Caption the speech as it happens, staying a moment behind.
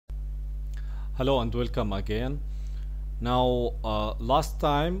Hello and welcome again. Now, last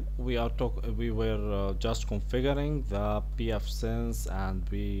time we were just configuring the Pfsense and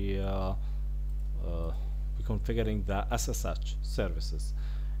we configuring the SSH services.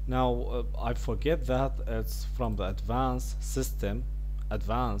 Now, I forget that it's from the advanced system,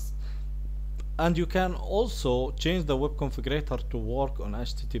 advanced, and you can also change the web configurator to work on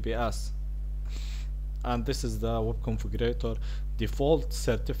HTTPS. And this is the web configurator default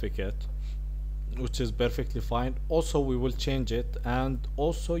certificate, which is perfectly fine. Also we will change it, and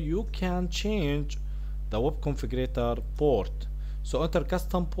also you can change the web configurator port, so enter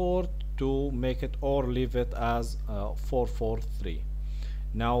custom port to make it or leave it as 443.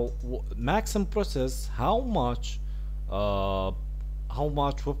 Now maximum process, how much web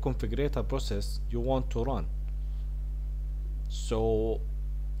configurator process you want to run. So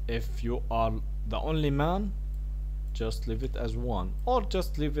if you are the only man, just leave it as 1, or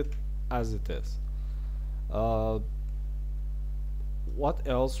just leave it as it is. What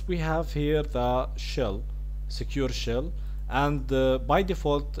else we have here? The shell, secure shell, and by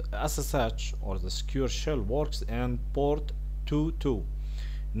default SSH or the secure shell works in port 22.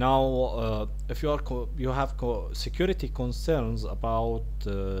 Now if you have security concerns about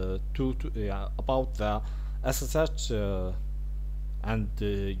about the SSH and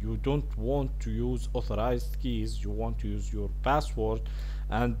you don't want to use authorized keys, you want to use your password,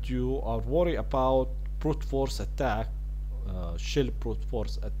 and you are worried about brute force attack, shell brute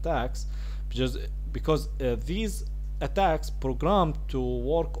force attacks, because these attacks programmed to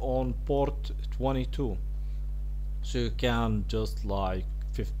work on port 22, so you can just like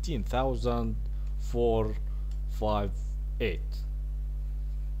 15,458.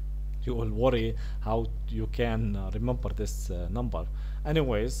 You will worry how you can remember this number.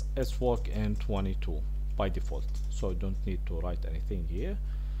 Anyways, it's work in 22 by default, so you don't need to write anything here,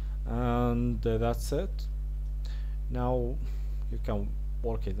 and that's it. Now you can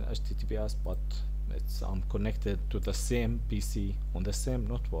work in HTTPS, but I'm connected to the same PC on the same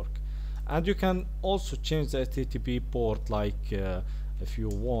network, and you can also change the HTTP port, like if you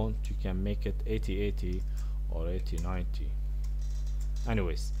want you can make it 8080 or 8090.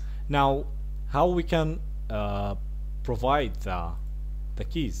 Anyways, now how we can provide the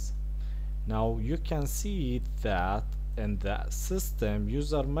keys. Now you can see that in the system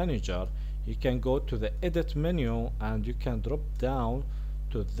user manager, you can go to the edit menu and you can drop down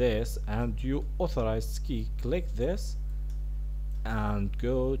to this, and you authorized key, click this and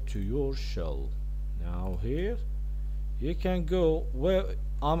go to your shell. Now here you can go where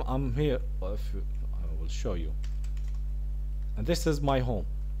I'm here. I will show you, and this is my home.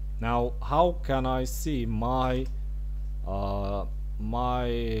 Now how can I see my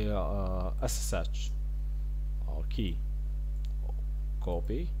SSH or key?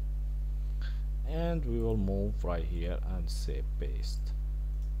 Copy, and we will move right here and say paste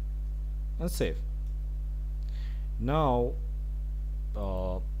and save. Now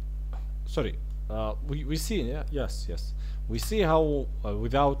sorry, we see, yeah, yes, we see how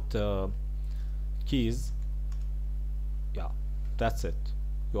without keys, yeah, that's it,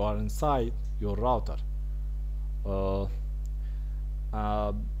 you are inside your router.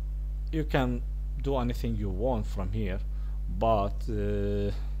 You can do anything you want from here, but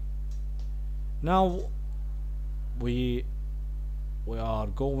now we are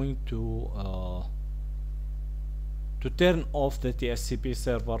going to turn off the TCP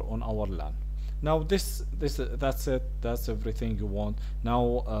server on our LAN. Now that's it, that's everything you want.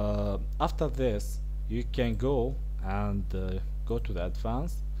 Now after this you can go and go to the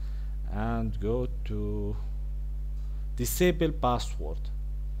advanced and go to disable password.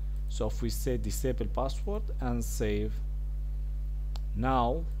 So if we say disable password and save,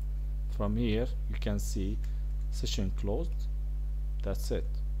 now from here you can see session closed. That's it.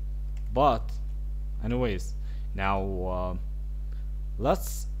 But anyways, now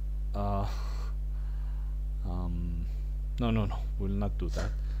let's no, we'll not do that.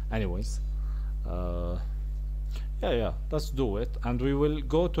 Anyways, yeah, let's do it, and we will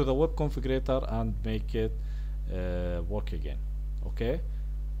go to the web configurator and make it work again. Okay,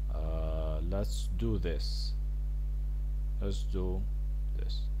 let's do this.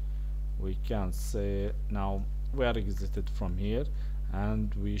 We can say now we are exited from here,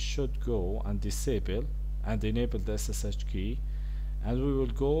 and we should go and disable and enable the SSH key, and we will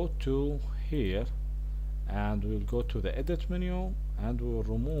go to here and we will go to the edit menu and we will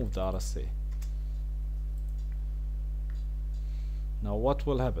remove the RSA. Now what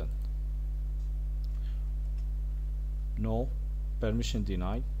will happen? No, permission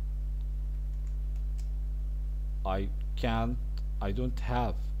denied. I don't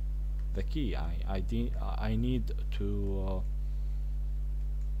have the key. I need to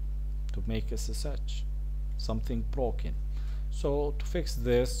make SSH. Something broken. So to fix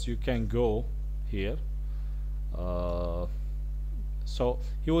this, you can go here. So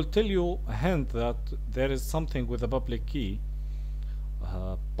he will tell you a hint that there is something with a public key,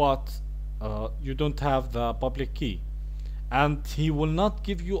 but you don't have the public key, and he will not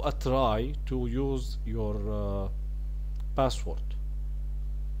give you a try to use your password.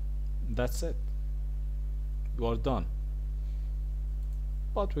 That's it. You are done.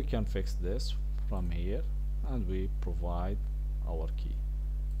 But we can fix this from here, and we provide our key.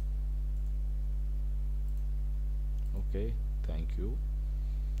 Okay, thank you.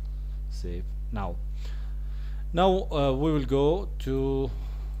 Save. Now we will go to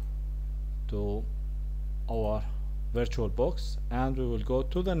our virtual box, and we will go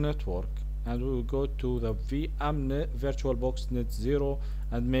to the network, and we will go to the VM virtual box net 0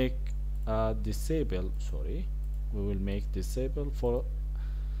 and make disable. Sorry, we will make disable for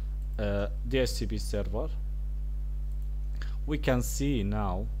DHCP server. We can see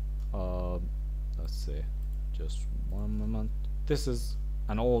now, let's say, just one moment. This is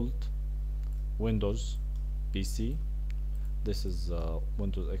an old Windows PC. This is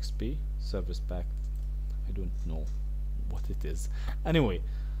Windows XP Service Pack. I don't know what it is. Anyway,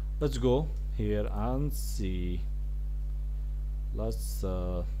 let's go here and see. Let's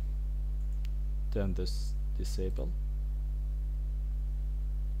turn this disable.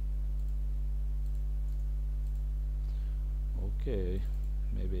 Okay,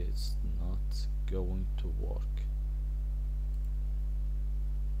 maybe it's not going to work.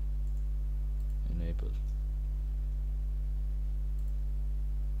 Enable.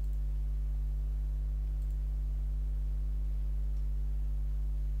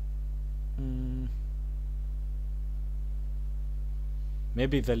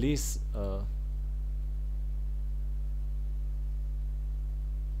 Maybe the lease I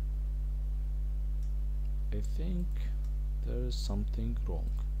think there is something wrong.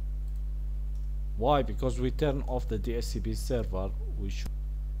 Why? Because we turn off the DHCP server. We should.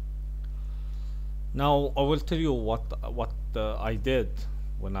 Now I will tell you what I did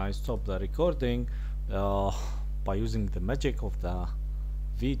when I stopped the recording by using the magic of the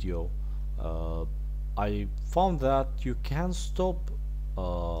video. I found that you can stop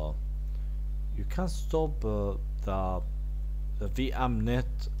the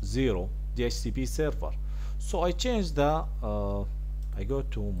VMnet 0 DHCP server. So I changed the I go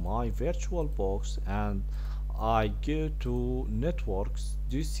to my virtual box and I go to networks.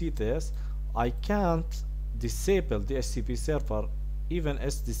 Do you see this? I can't disable the DHCP server. Even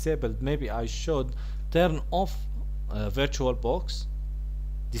as disabled, maybe I should turn off virtual box,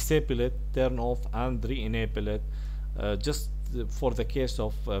 disable it, turn off, and re-enable it, just for the case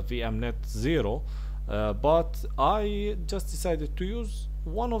of VMnet 0. But I just decided to use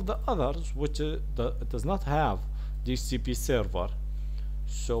one of the others, which does not have DHCP server.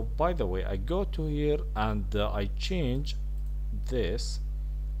 So by the way, I go to here and I change this.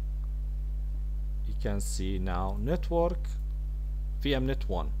 You can see now network VMnet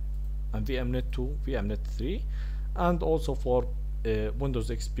 1 and VMnet 2, VMnet 3, and also for Windows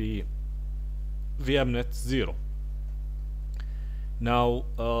XP VMnet 0. Now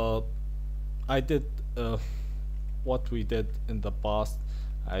I did what we did in the past.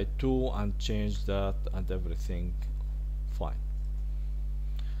 I do and changed that and everything fine.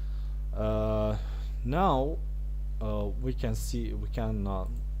 Now we can see we can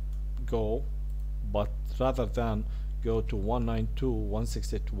go, but rather than go to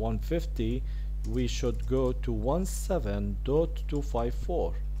 192.168.150, we should go to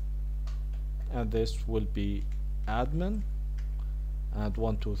 17.254, and this will be admin and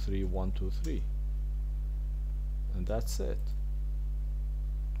 123.123, and that's it.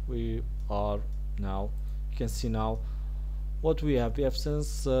 We are now, you can see now what we have. We have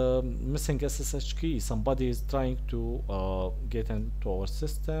since missing SSH key. Somebody is trying to get into our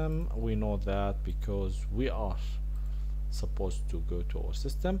system. We know that because we are supposed to go to our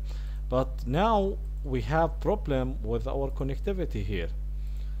system, but now we have problem with our connectivity here.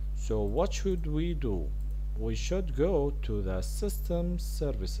 So what should we do? We should go to the system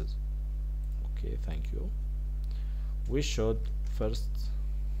services. Okay, thank you. We should first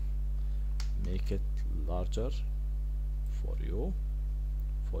make it larger for you,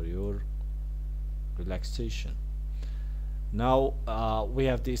 for your relaxation. Now we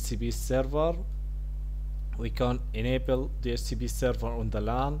have the DHCP server. We can enable the DHCP server on the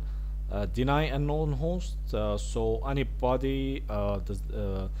LAN, deny unknown host, so anybody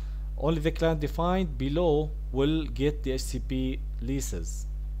only the client defined below will get the DHCP leases.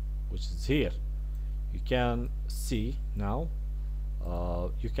 which is here. You can see now,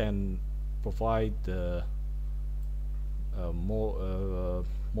 you can provide more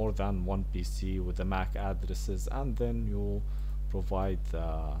than one PC with the MAC addresses, and then you provide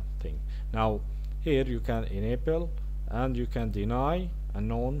the thing. Now here you can enable and you can deny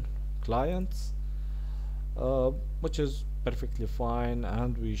unknown clients, which is perfectly fine.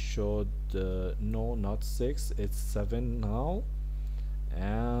 And we should no, not 6, it's 7 now,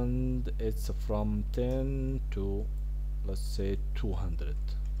 and it's from 10 to, let's say, 200,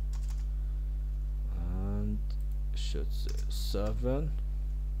 and should say 7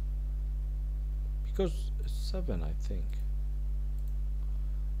 because it's 7, I think.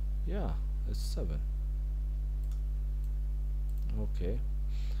 Yeah, it's 7. Okay.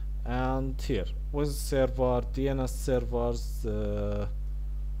 And here with server DNS servers,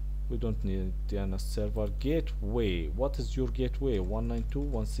 we don't need DNS server. Gateway, what is your gateway?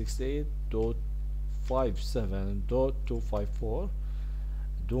 192.168.57.254.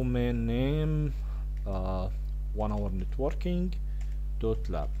 domain name, 1 hour networking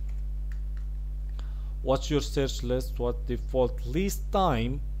 .lab. What's your search list? What default least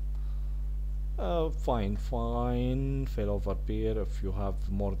time? Fine, failover pair if you have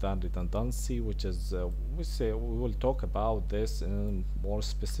more than redundancy, which is we will talk about this in more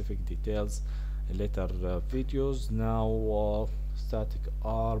specific details in later videos. Now static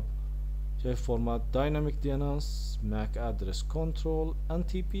ARP, J format, dynamic DNS, MAC address control,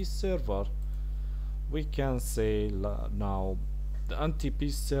 NTP server. We can say now the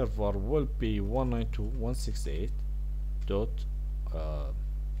NTP server will be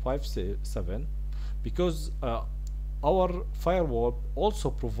 192.168.57, because our firewall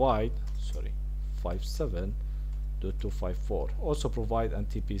also provide 57.254 also provide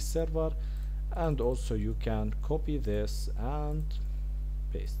NTP server, and also you can copy this and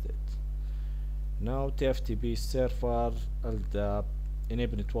paste it. Now TFTP server, LDAP,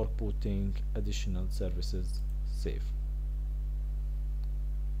 enable network booting, additional services, save.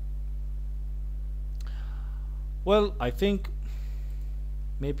 Well, I think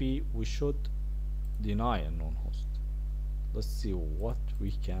maybe we should deny a unknown host. Let's see what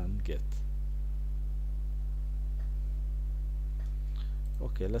we can get.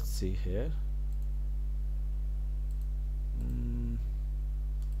 Okay, let's see here.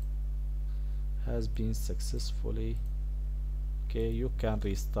 Has been successfully. Okay, you can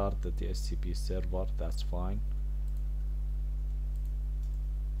restart the DHCP server, that's fine.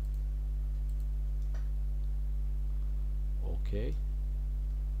 Okay,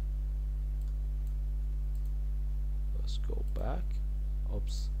 let's go back.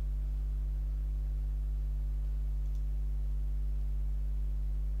 Oops.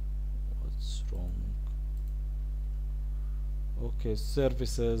 What's wrong? Okay,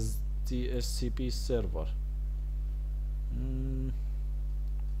 services, DHCP server.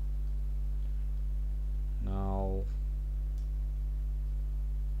 Now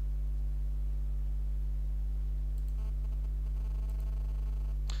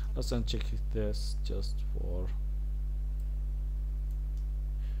let's uncheck this just for.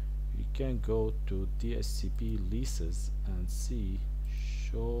 You can go to DHCP leases and see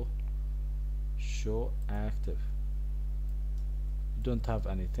show active. You don't have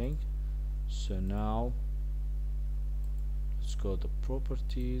anything, so now let's go to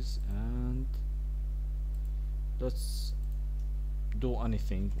properties and let's do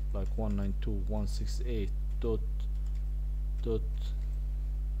anything like 192.168 dot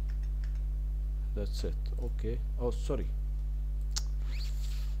that's it. Okay, oh sorry,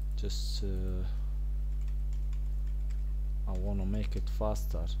 just I want to make it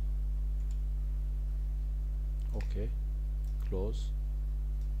faster. Okay, close,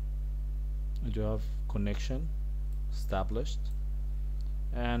 and you have connection established.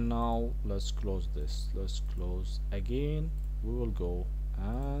 And now let's close this. Let's close again. We will go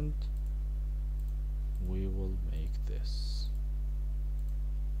and we will make this,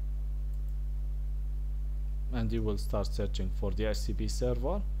 and you will start searching for the DHCP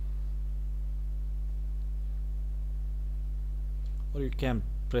server, or you can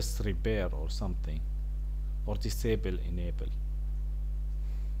press repair or something, or disable enable.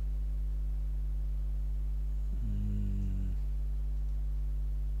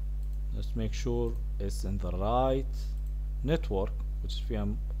 Let's make sure it's in the right network, which is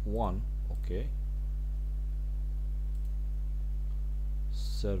VM1. Okay,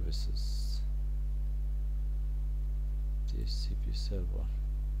 services, DHCP server.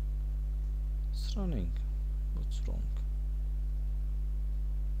 It's running. What's wrong?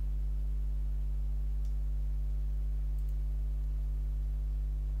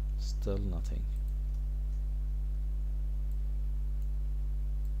 still nothing.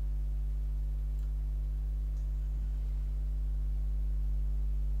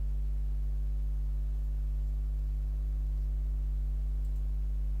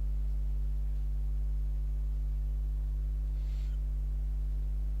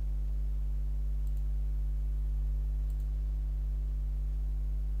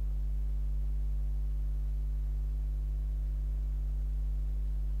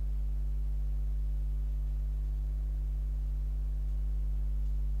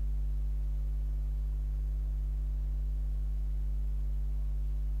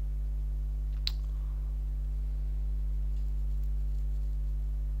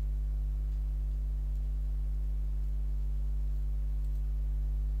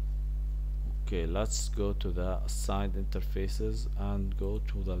 Okay, let's go to the assigned interfaces and go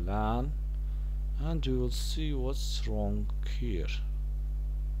to the LAN, and you will see what's wrong here.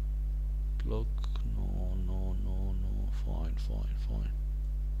 Look, no, no, no, no, fine, fine, fine.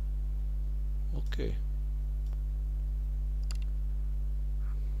 Okay.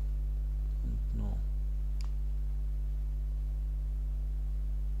 No.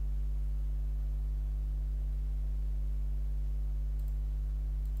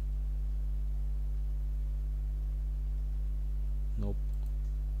 Nope.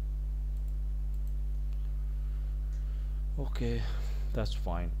 Okay, that's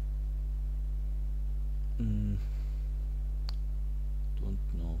fine. Don't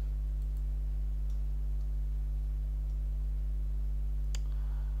know.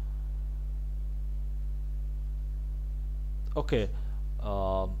 Okay,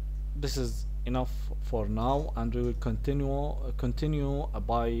 this is enough for now, and we will continue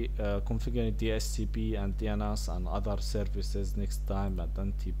by configuring DHCP and DNS and other services next time at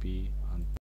NTP and